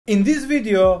In this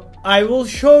video, I will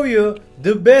show you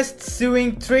the best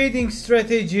swing trading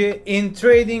strategy in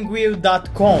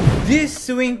TradingView.com. This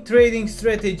swing trading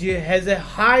strategy has a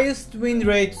highest win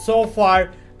rate so far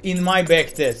in my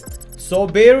backtest. So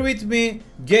bear with me,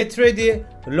 get ready,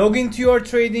 log into your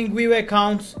TradingView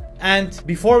accounts, and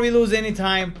before we lose any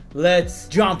time, let's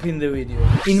jump in the video.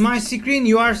 In my screen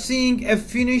you are seeing a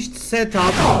finished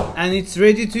setup and it's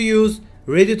ready to use,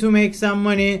 ready to make some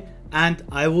money. And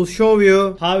I will show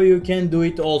you how you can do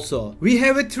it also. We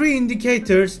have three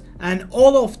indicators and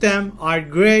all of them are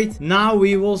great. Now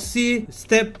we will see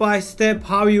step by step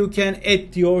how you can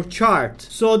add to your chart.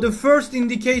 So the first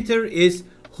indicator is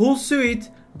Hull Suite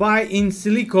by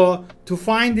Insilico. To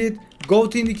find it, go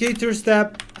to indicators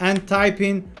tab and type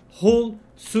in Hull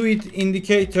Suite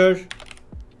indicator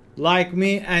like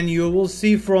me, and you will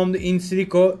see from the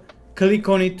Insilico. Click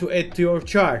on it to add to your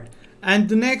chart. And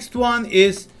the next one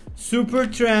is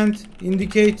SUPERTREND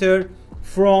indicator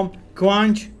from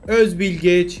Kıvanç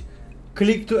Özbilgeç.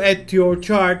 Click to add to your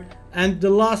chart. And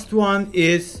the last one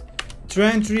is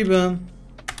trend ribbon,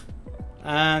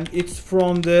 and it's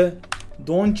from the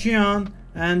DONCHIAN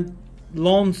and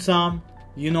Lonesome.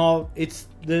 You know, it's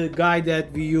the guy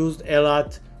that we used a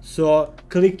lot. So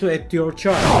click to add to your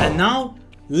chart. And now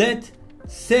let's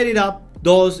set it up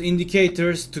those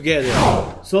indicators together.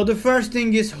 So the first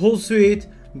thing is Hull Suite.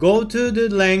 Go to the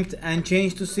length and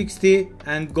change to 60,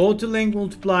 and go to length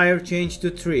multiplier, change to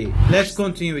 3. Let's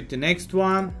continue with the next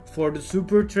one. For the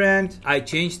SUPERTREND, I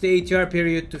changed the ATR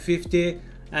period to 50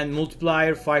 and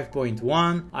multiplier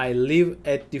 5.1. I leave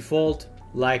at default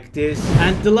like this.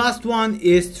 And the last one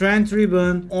is trend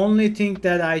ribbon. Only thing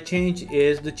that I change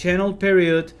is the channel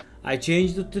period. I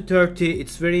changed it to 30.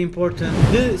 It's very important.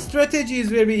 The strategy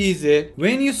is very easy.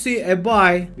 When you see a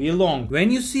buy, we long. When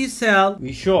you see sell,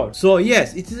 we short. So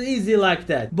yes, it is easy like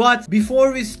that. But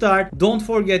before we start, don't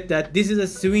forget that this is a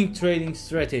swing trading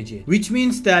strategy, which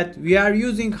means that we are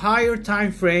using higher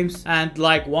time frames and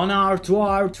like 1 hour, 2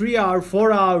 hour, 3 hour,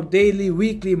 4 hour, daily,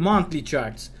 weekly, monthly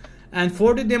charts. And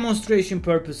for the demonstration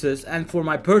purposes and for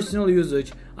my personal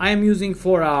usage, I am using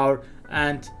 4 hour.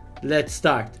 And let's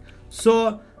start.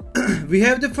 So we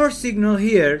have the first signal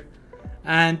here,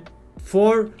 and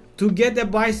to get a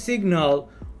buy signal,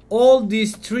 all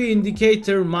these three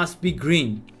indicators must be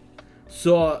green.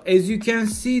 So as you can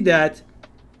see that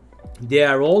they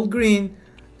are all green.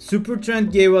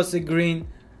 SUPERTREND gave us a green,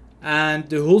 and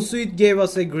the Hull Suite gave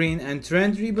us a green, and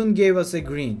trend ribbon gave us a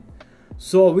green.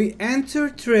 So we enter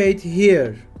trade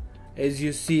here. As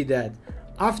you see that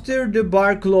after the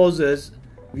bar closes,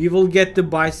 we will get the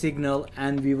buy signal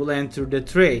and we will enter the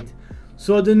trade.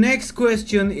 So the next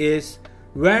question is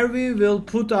where we will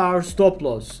put our stop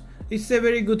loss. It's a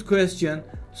very good question.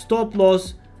 Stop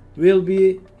loss will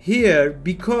be here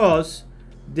because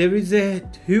there is a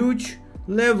huge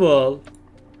level.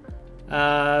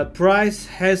 Price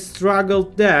has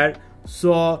struggled there.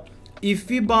 So if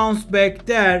we bounce back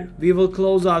there, we will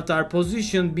close out our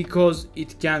position because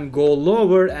it can go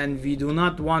lower, and we do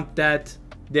not want that.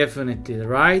 Definitely,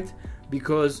 right?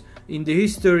 Because in the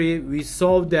history we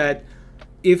saw that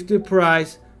if the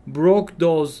price broke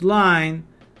those line,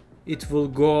 it will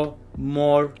go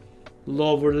more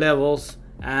lower levels,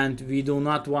 and we do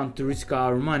not want to risk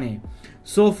our money.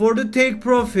 So for the take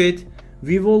profit,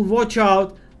 we will watch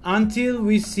out until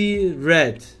we see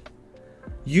red.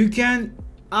 You can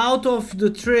out of the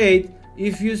trade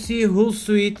if you see Hull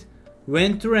Suite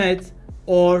went red,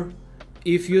 or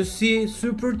if you see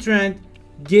SUPERTREND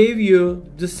gave you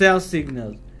the sell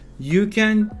signal. You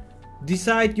can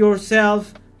decide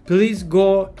yourself. Please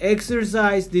go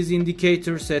exercise this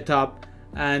indicator setup,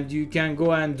 and you can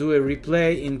go and do a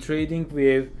replay in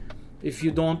TradingView. If you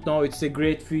don't know, it's a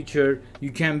great feature.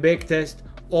 You can backtest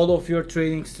all of your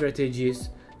trading strategies,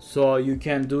 so you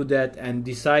can do that and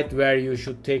decide where you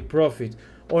should take profit.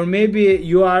 Or maybe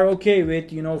you are okay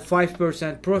with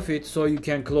 5% profit, so you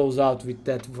can close out with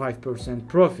that 5%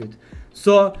 profit.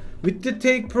 So with the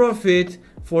take profit,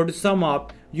 for the sum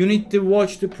up, you need to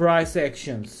watch the price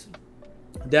actions.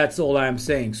 That's all I'm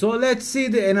saying. So let's see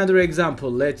another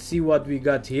example. Let's see what we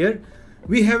got here.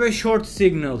 We have a short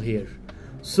signal here.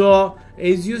 So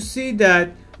as you see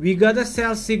that we got a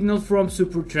sell signal from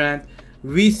SUPERTREND.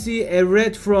 We see a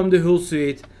red from the Hull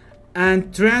Suite,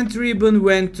 and trend ribbon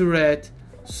went to red.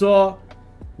 So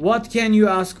what can you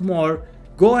ask more?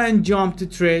 Go and jump the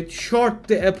trade, short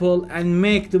the apple and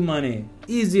make the money.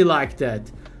 Easy like that.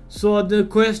 So the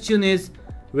question is,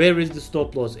 where is the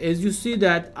stop loss? As you see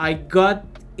that I got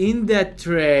in that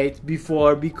trade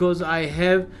before because I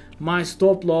have my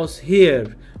stop loss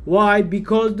here. Why?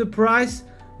 Because the price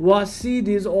was see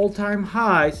these all-time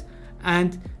highs,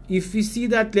 and if we see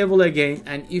that level again,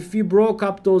 and if we broke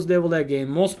up those level again,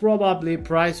 most probably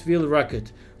price will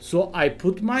rocket. So I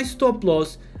put my stop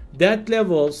loss that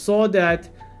level so that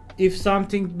if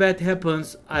something bad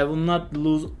happens, I will not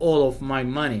lose all of my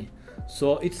money.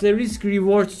 So it's a risk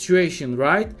reward situation,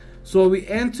 right? So we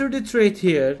enter the trade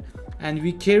here and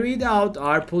we carried out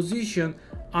our position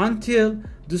until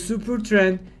the super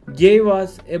trend gave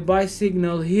us a buy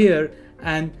signal here,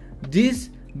 and this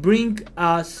bring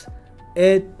us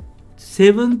a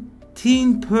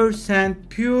 17%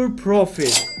 pure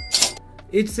profit.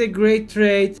 It's a great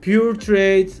trade, pure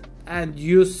trade, and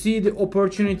you see the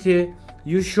opportunity,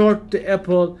 you short the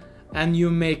Apple and you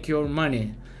make your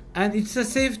money. And it's a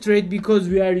safe trade because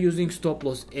we are using stop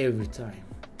loss every time.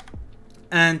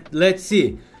 And let's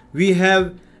see, we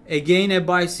have again a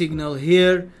buy signal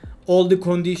here, all the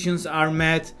conditions are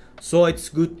met, so it's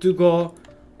good to go,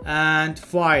 and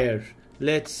fire.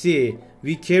 Let's see,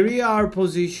 we carry our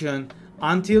position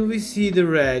until we see the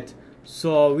red,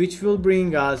 so which will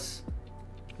bring us,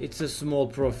 it's a small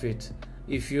profit.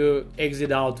 If you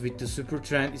exit out with the super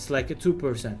trend, it's like a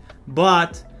 2%.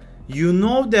 But you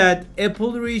know that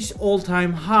Apple reached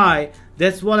all-time high.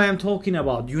 That's what I'm talking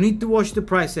about. You need to watch the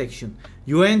price action.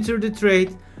 You enter the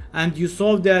trade and you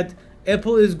saw that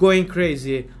Apple is going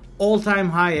crazy, all-time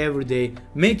high every day,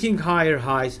 making higher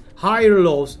highs, higher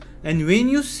lows, and when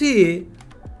you see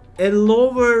a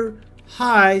lower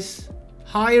highs,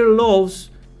 higher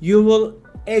lows, you will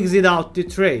exit out the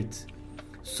trade.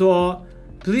 So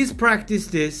please practice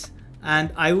this,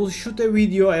 and I will shoot a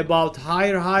video about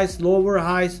higher highs, lower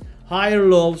highs, higher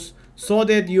lows, so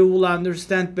that you will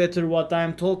understand better what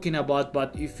I'm talking about.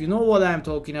 But if you know what I'm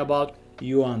talking about,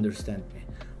 you understand me.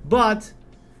 But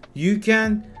you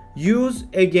can use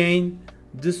again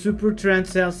the super trend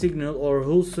sell signal or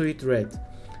whole suite red.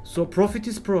 So profit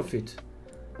is profit.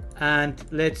 And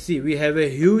let's see, we have a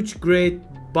huge great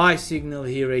buy signal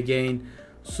here again.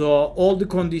 So all the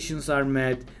conditions are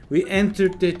met. We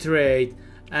entered the trade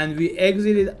and we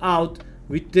exited out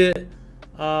with the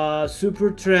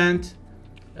super trend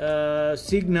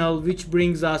signal, which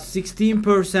brings us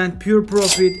 16% pure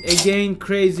profit. Again,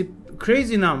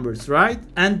 crazy numbers, right?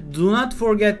 And do not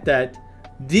forget that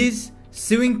this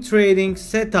swing trading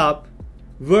setup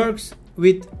works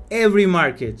with every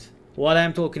market. What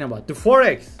I'm talking about, the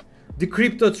forex, the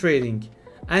crypto trading,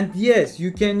 and yes,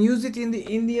 you can use it in the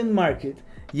Indian market.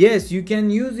 Yes, you can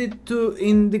use it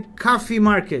in the coffee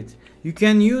market. You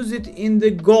can use it in the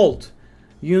gold.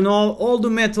 You know, all the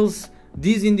metals,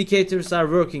 these indicators are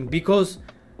working because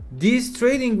these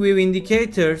TradingView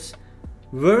indicators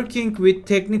working with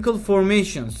technical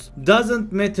formations.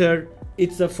 Doesn't matter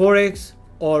it's a forex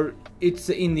or it's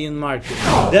the Indian market.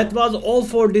 That was all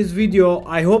for this video.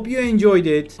 I hope you enjoyed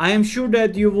it. I am sure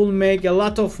that you will make a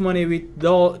lot of money with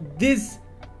this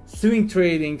swing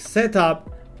trading setup,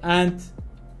 and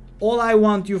all I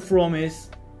want you from is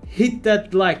hit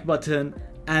that like button,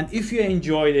 and if you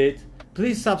enjoyed it,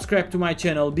 please subscribe to my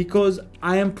channel because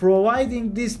I am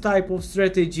providing this type of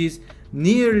strategies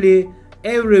nearly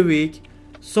every week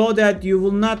so that you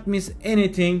will not miss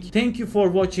anything. Thank you for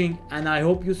watching and I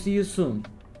hope you see you soon.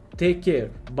 Take care.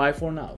 Bye for now.